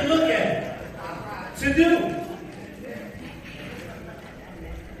that you can look at to do.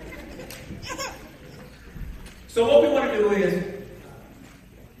 So what we want to do is,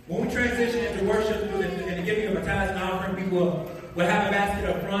 when we transition into worship and the giving of a tithes and offering, we will have a basket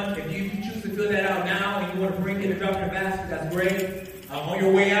up front. If you choose to fill that out now and you want to bring it and drop in the basket, that's great. On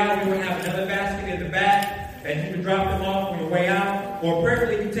your way out, we will have another basket in the back that you can drop them off on your way out, or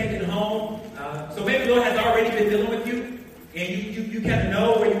preferably you take it home. So maybe the Lord has already been dealing with you, and you kind of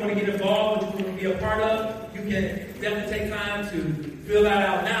know where you want to get involved, what you want to be a part of. You can definitely take time to fill that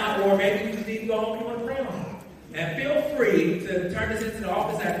out now, or maybe you just need to go home and you want to pray on it. And feel free to turn this into the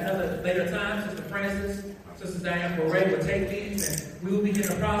office at another later time. Sister Francis, Sister Diane Foray will take these, and we will begin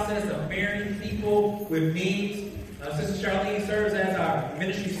the process of pairing people with needs. Sister Charlene serves as our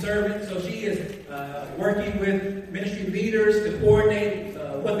ministry servant, so she is working with ministry leaders to coordinate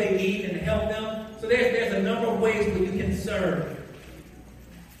what they need and to help them. So there's a number of ways where you can serve.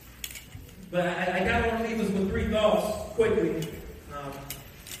 But I kind of want to leave us with three thoughts quickly.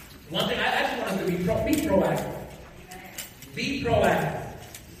 One thing, I just want us to be proactive. Be proactive.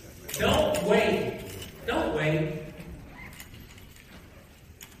 Don't wait. Don't wait.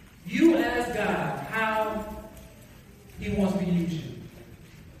 You ask God how He wants to use you.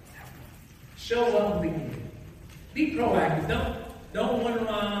 Show up and begin. Be proactive. Don't run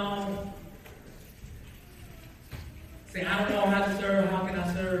around. Say, I don't know how to serve. How can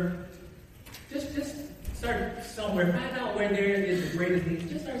I serve? Just start somewhere. Find out where there is the greatest need.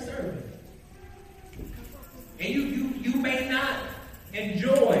 Just start serving. And you may not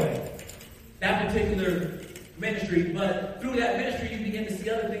enjoy that particular ministry, but through that ministry you begin to see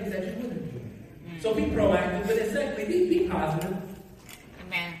other things that you wouldn't enjoy. So be proactive, but then secondly, be positive.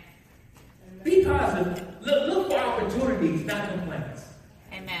 Amen. Be positive. Look for opportunities, not complaints.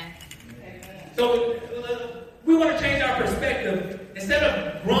 Amen. So we want to change our perspective. Instead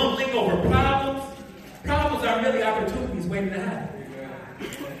of grumbling over problems are really opportunities waiting to happen.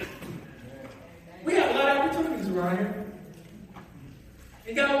 We have a lot of opportunities around here.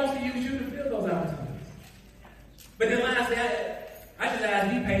 And God wants to use you to fill those opportunities. But then lastly, I just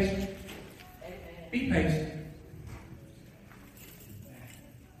ask, be patient. Be patient.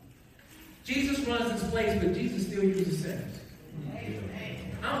 Jesus runs this place, but Jesus still uses sinners.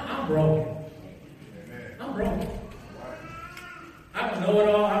 I'm broken. I'm broken. I don't know it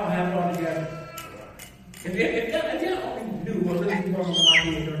all. I don't have it all together. If y'all only knew what really was wrong with my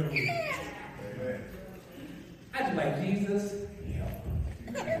head during the week, I just like, Jesus,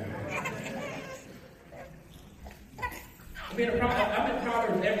 I'm in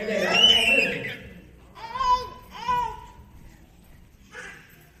Proverbs every day. I don't listen.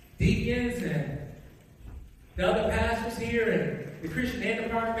 Deacons and the other pastors here and the Christian Aid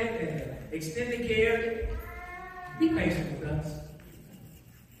Department and extended care, be patient with us.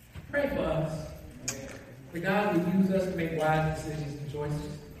 Pray for us. That God will use us to make wise decisions and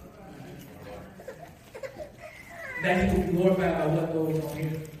choices. that he will be glorified by what goes on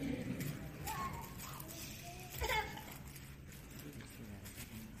here.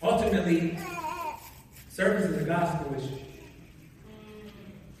 Ultimately, service is a gospel issue.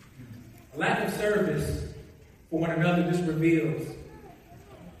 A lack of service for one another just reveals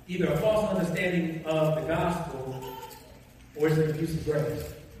either a false understanding of the gospel or it's an abuse of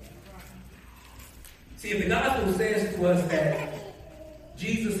grace. See, if the gospel says to us that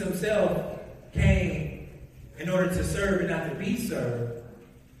Jesus himself came in order to serve and not to be served,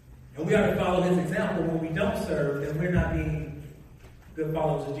 and we are to follow his example when we don't serve, then we're not being good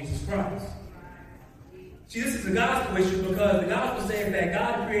followers of Jesus Christ. See, this is a gospel issue because the gospel says that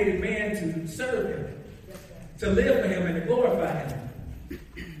God created man to serve him, to live for him, and to glorify him.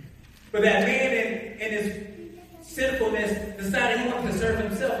 But that man in his sinfulness decided he wanted to serve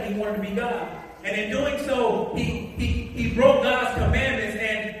himself and he wanted to be God. And in doing so, he broke God's commandments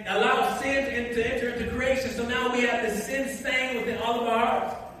and allowed sin to enter into creation. So now we have this sin stain within all of our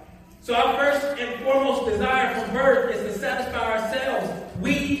hearts. So our first and foremost desire from birth is to satisfy ourselves.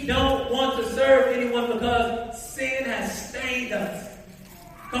 We don't want to serve anyone because sin has stained us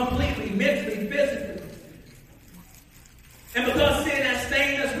completely, mentally, physically. And because sin has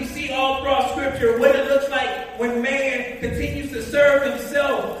stained us, we see all throughout Scripture what it looks like when man continues to serve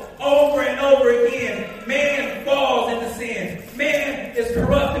himself over and over again. Man falls into sin. Man is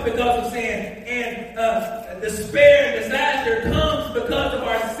corrupted because of sin. And despair and disaster comes because of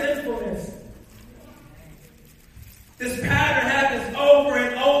our sinfulness. This pattern happens over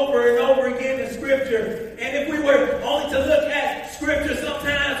and over and over again in Scripture. And if we were only to look at Scripture,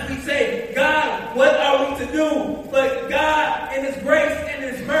 sometimes we say, God, what are we to do? But God, in his grace and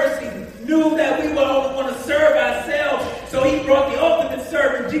his mercy, knew that we would only want to serve ourselves. So he brought the ultimate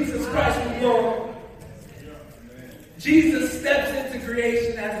servant, Jesus Christ the Lord. Jesus steps into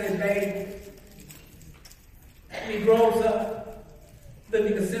creation as a baby. And he grows up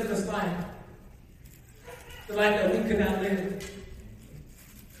living a sinless life. The life that we could not live.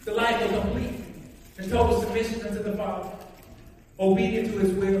 The life of complete and total submission unto the Father. Obedient to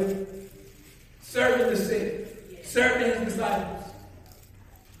his will. Serving the sick. Serving his disciples.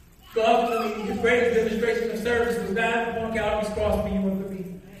 So ultimately, his greatest demonstration of service was dying upon Calvary's cross for you and for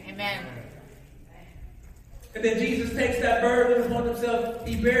me. Amen. And then Jesus takes that burden upon himself.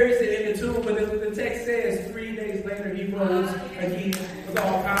 He buries it in the tomb. But the text says 3 days later he rose again with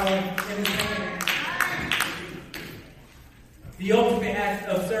all power in his hand. The ultimate act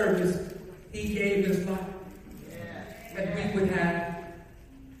of service, he gave his life. That we would have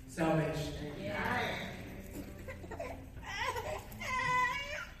salvation.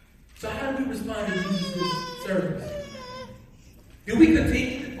 So how do we respond to Jesus' service? Do we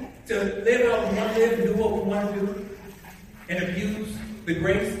continue to live how we want to live and do what we want to do and abuse the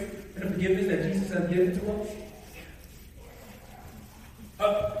grace and the forgiveness that Jesus has given to us?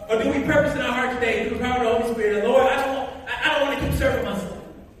 Or do we purpose in our heart today through the power of the Holy Spirit, Lord, I don't want to keep serving myself.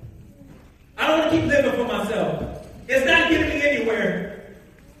 I don't want to keep living for myself. It's not getting me anywhere.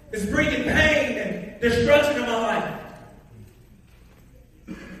 It's bringing pain and destruction in my life.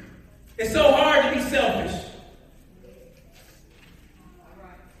 It's so hard to be selfish.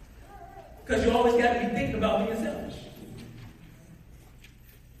 Because you always got to be thinking about being selfish.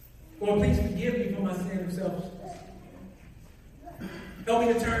 Lord, please forgive me for my sin of selfishness. Help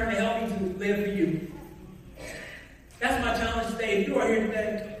me to turn and help me to live for you. That's my challenge today. If you are here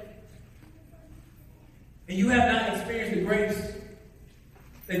today and you have not experienced the grace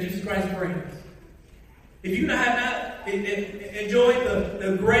that Jesus Christ brings, if you have not enjoyed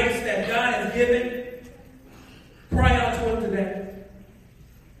the grace that God has given, cry out to him today.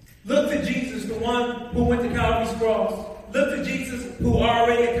 Look to Jesus, the one who went to Calvary's cross. Look to Jesus, who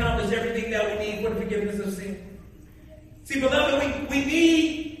already accomplished everything that we need for the forgiveness of sin. See, beloved, we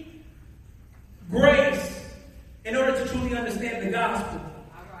need grace in order to truly understand the gospel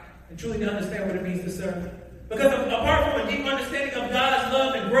and truly to understand what it means to serve. Because apart from a deep understanding of God's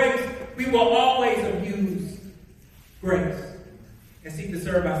love and grace, we will always abuse grace and seek to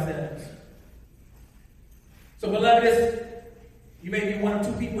serve ourselves. So, beloved, you may be one or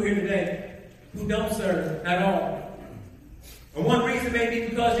two people here today who don't serve at all. And one reason may be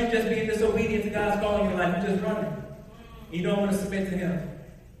because you're just being disobedient to God's calling in your life. You're just running. You don't want to submit to him.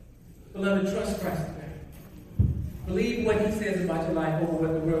 Beloved, trust Christ today. Believe what he says about your life over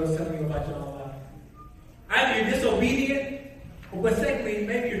what the world is telling you about your own life. Either you're disobedient, but secondly,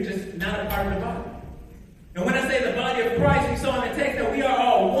 maybe you're just not a part of the body. And when I say the body of Christ, we saw in the text that we are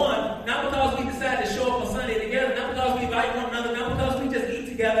all one, not because we decide to show up on Sunday together, not because we invite one another, not because we just eat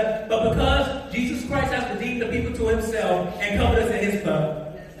together, but because Jesus Christ has redeemed the people to himself and covered us in his blood.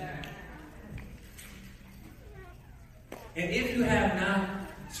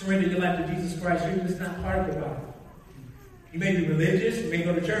 surrender your life to Jesus Christ, you're just not part of the body. You may be religious, you may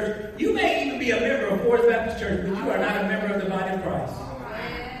go to church, you may even be a member of Forest Baptist Church, but you are not a member of the body of Christ.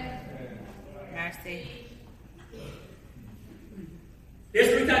 Mercy.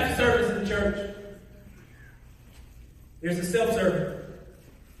 There's 3 types of servants in the church. There's the self-servant,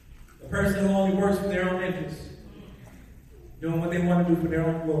 the person who only works for their own interests, doing what they want to do for their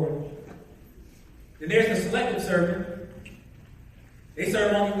own glory. Then there's the selective servant. They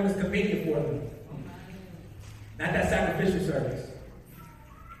serve only when it's convenient for them. Not that sacrificial service.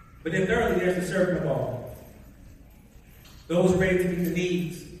 But then thirdly, there's the servant of all. Those ready to meet the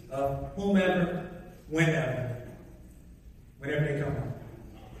needs of whomever, whenever they come up.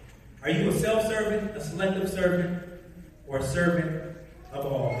 Are you a self-servant, a selective servant, or a servant of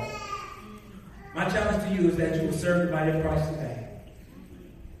all? My challenge to you is that you will serve the body of Christ today.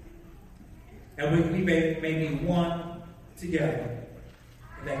 And we may be one together.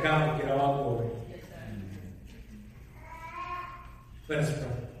 And that God will get all glory. Let us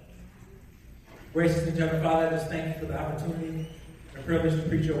pray. Gracious and gentle Father, I just thank you for the opportunity and privilege to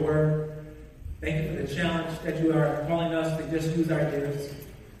preach your word. Thank you for the challenge that you are calling us to just use our gifts.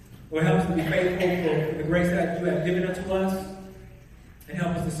 Lord, help us to be faithful for the grace that you have given unto us. And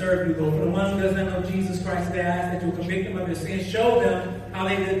help us to serve you, Lord. For the one who does not know Jesus Christ today, I ask that you will convict them of their sins. Show them how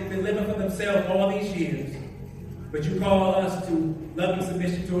they've been living for themselves all these years. But you call us to loving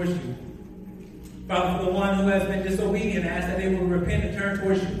submission towards you. Father, for the one who has been disobedient, I ask that they will repent and turn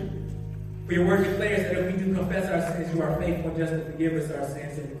towards you. For your word declares that if we do confess our sins, you are faithful and just to forgive us our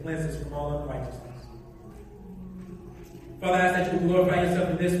sins and to cleanse us from all unrighteousness. Father, I ask that you will glorify yourself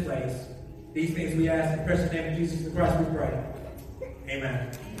in this place. These things we ask in the precious name of Jesus Christ, we pray.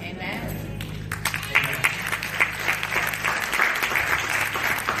 Amen. Amen.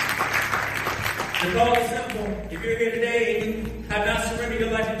 The call is simple. If you're here today and you have not surrendered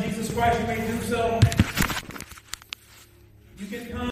your life to Jesus Christ, you may do so